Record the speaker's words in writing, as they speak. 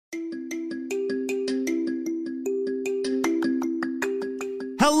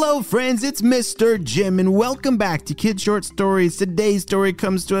Hello friends, it's Mr. Jim and welcome back to Kid Short Stories. Today's story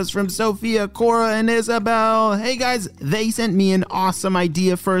comes to us from Sophia, Cora, and Isabel. Hey guys, they sent me an awesome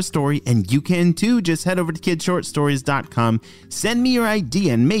idea for a story and you can too. Just head over to kidshortstories.com, send me your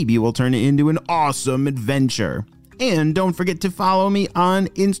idea and maybe we'll turn it into an awesome adventure. And don't forget to follow me on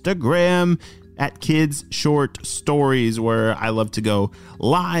Instagram at Kids Short Stories, where I love to go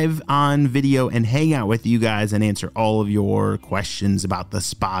live on video and hang out with you guys and answer all of your questions about the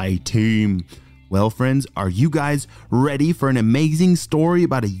spy team. Well, friends, are you guys ready for an amazing story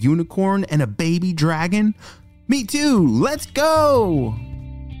about a unicorn and a baby dragon? Me too. Let's go.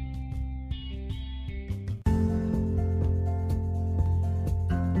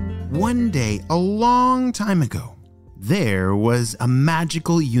 One day, a long time ago, there was a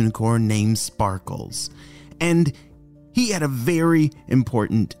magical unicorn named Sparkles, and he had a very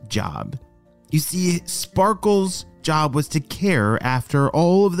important job. You see, Sparkles' job was to care after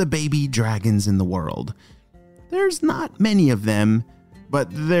all of the baby dragons in the world. There's not many of them, but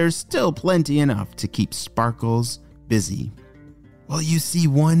there's still plenty enough to keep Sparkles busy. Well, you see,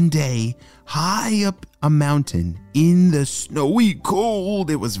 one day, high up a mountain in the snowy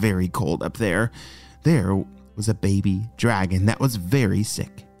cold, it was very cold up there, there was a baby dragon that was very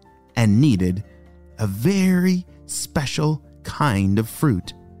sick and needed a very special kind of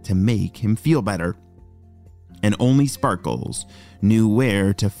fruit to make him feel better. And only Sparkles knew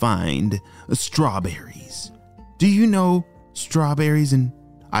where to find strawberries. Do you know strawberries? And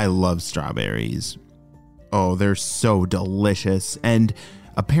I love strawberries. Oh, they're so delicious. And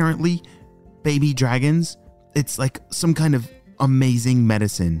apparently, baby dragons, it's like some kind of amazing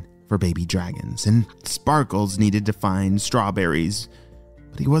medicine for baby dragons, and Sparkles needed to find strawberries,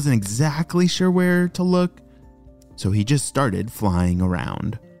 but he wasn't exactly sure where to look, so he just started flying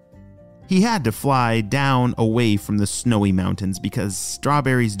around. He had to fly down away from the snowy mountains because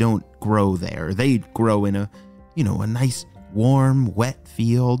strawberries don't grow there. They grow in a nice, warm, wet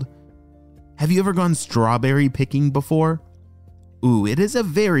field. Have you ever gone strawberry picking before? Ooh, it is a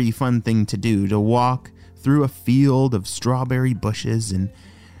very fun thing to do, to walk through a field of strawberry bushes and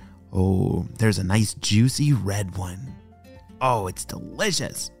oh, there's a nice juicy red one. Oh, it's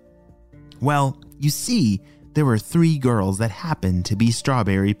delicious. Well, you see, there were 3 girls that happened to be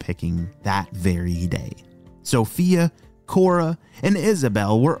strawberry picking that very day. Sophia, Cora, and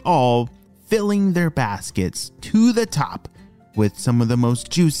Isabel were all filling their baskets to the top with some of the most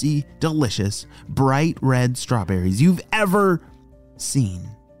juicy, delicious, bright red strawberries you've ever seen.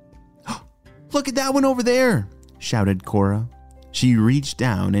 Look at that one over there, shouted Cora. She reached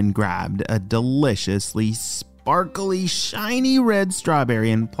down and grabbed a deliciously sparkly, shiny red strawberry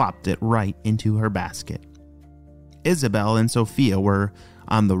and plopped it right into her basket. Isabel and Sophia were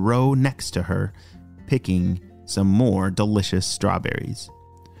on the row next to her, picking some more delicious strawberries.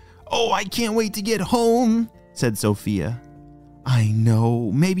 Oh, I can't wait to get home, said Sophia. I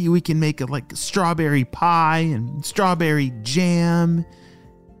know, maybe we can make like strawberry pie and strawberry jam.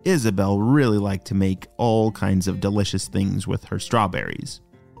 Isabel really liked to make all kinds of delicious things with her strawberries.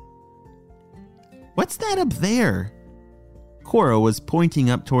 What's that up there? Cora was pointing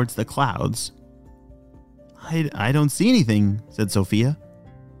up towards the clouds. I don't see anything, said Sophia.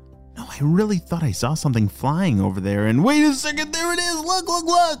 No, I really thought I saw something flying over there. And wait a second, there it is. Look, look,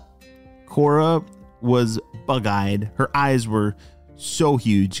 look. Cora was bug-eyed. Her eyes were so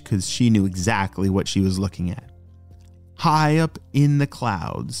huge because she knew exactly what she was looking at. High up in the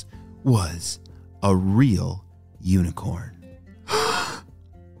clouds was a real unicorn.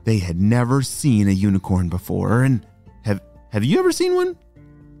 They had never seen a unicorn before, and have you ever seen one?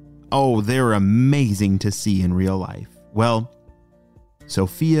 Oh, they're amazing to see in real life. Well,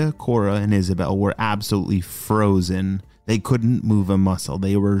 Sophia, Cora, and Isabel were absolutely frozen. They couldn't move a muscle.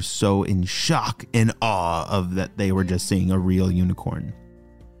 They were so in shock and awe of that they were just seeing a real unicorn.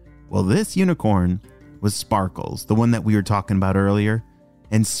 Well, this unicorn was Sparkles, the one that we were talking about earlier,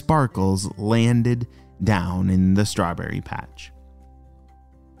 and Sparkles landed down in the strawberry patch.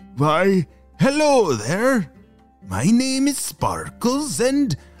 Why, hello there. My name is Sparkles,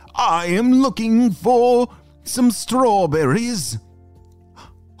 and I am looking for some strawberries.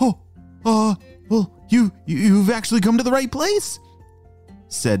 Well, you've actually come to the right place,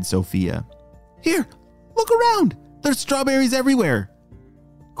 said Sophia. Here, look around. There's strawberries everywhere.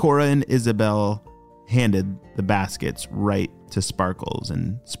 Cora and Isabel handed the baskets right to Sparkles,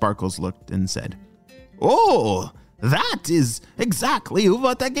 and Sparkles looked and said, "Oh, that is exactly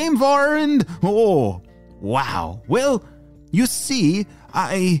what I came for, and oh, wow. Well, you see,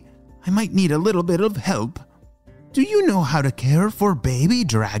 I might need a little bit of help. Do you know how to care for baby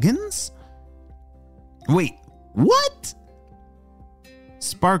dragons?" Wait, what?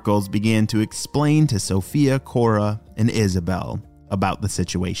 Sparkles began to explain to Sophia, Cora, and Isabel about the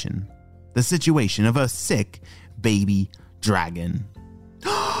situation. The situation of a sick baby dragon.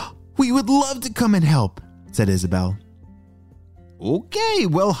 "We would love to come and help," said Isabel. "Okay,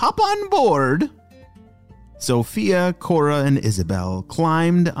 well, hop on board." Sophia, Cora, and Isabel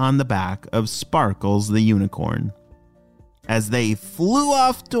climbed on the back of Sparkles the unicorn. As they flew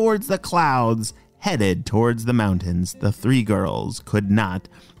off towards the clouds, headed towards the mountains, the three girls could not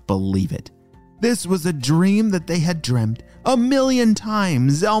believe it. This was a dream that they had dreamt 1,000,000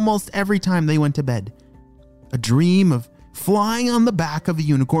 times, almost every time they went to bed. A dream of flying on the back of a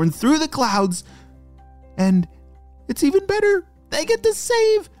unicorn through the clouds. And it's even better. They get to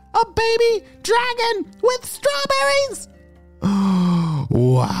save a baby dragon with strawberries.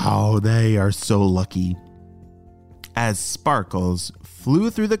 Wow, they are so lucky. As Sparkles flew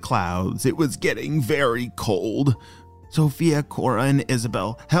through the clouds, it was getting very cold. Sophia, Cora, and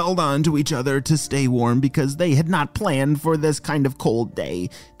Isabel held on to each other to stay warm because they had not planned for this kind of cold day.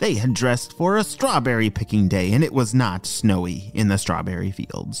 They had dressed for a strawberry picking day, and it was not snowy in the strawberry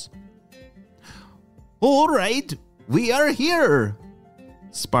fields. "All right, we are here."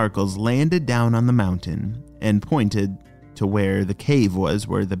 Sparkles landed down on the mountain and pointed to where the cave was,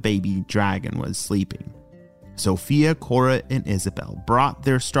 where the baby dragon was sleeping. Sophia, Cora, and Isabel brought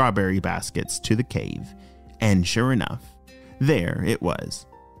their strawberry baskets to the cave, and sure enough, there it was.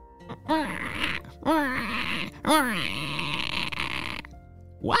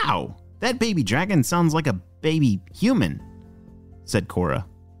 "Wow, that baby dragon sounds like a baby human," said Cora.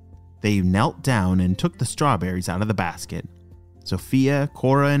 They knelt down and took the strawberries out of the basket. Sophia,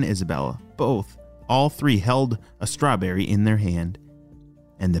 Cora, and Isabel, all three held a strawberry in their hand,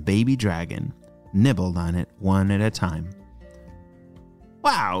 and the baby dragon nibbled on it one at a time.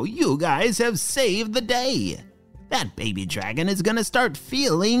 "Wow, you guys have saved the day. That baby dragon is gonna start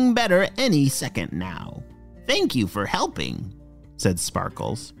feeling better any second now. Thank you for helping," said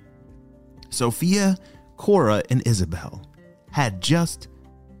Sparkles. Sophia, Cora, and Isabel had just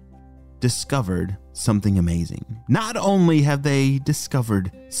discovered something amazing. Not only have they discovered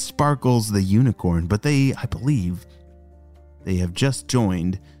Sparkles the unicorn, but I believe they have just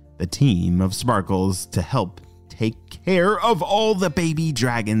joined the team of Sparkles to help take care of all the baby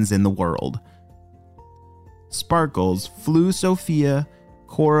dragons in the world. Sparkles flew Sophia,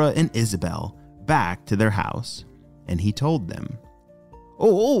 Cora, and Isabel back to their house, and he told them,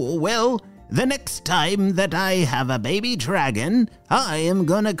 "Oh, well, the next time that I have a baby dragon, I am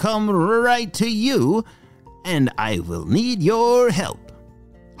gonna come right to you, and I will need your help."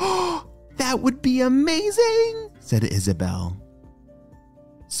 "Oh, that would be amazing," said Isabel.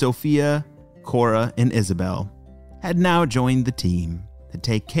 Sophia, Cora, and Isabel had now joined the team to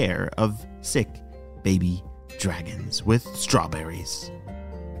take care of sick baby dragons with strawberries.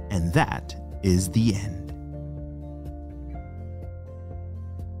 And that is the end.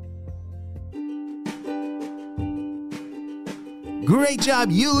 Great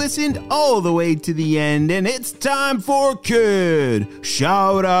job, you listened all the way to the end, and it's time for kid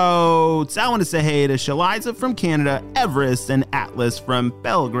shout-outs. I want to say hey to Shaliza from Canada, Everest and Atlas from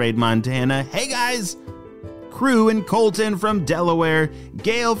Belgrade, Montana. Hey guys! Crew and Colton from Delaware,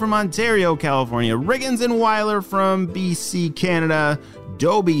 Gail from Ontario, California, Riggins and Weiler from BC, Canada,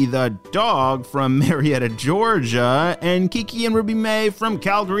 Dobie the dog from Marietta, Georgia, and Kiki and Ruby May from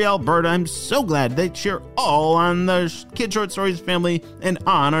Calgary, Alberta. I'm so glad that you're all on the Kid Short Stories family and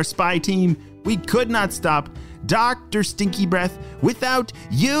on our spy team. We could not stop Dr. Stinky Breath without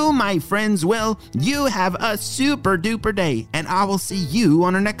you, my friends. Well, you have a super duper day, and I will see you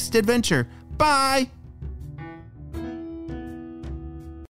on our next adventure. Bye!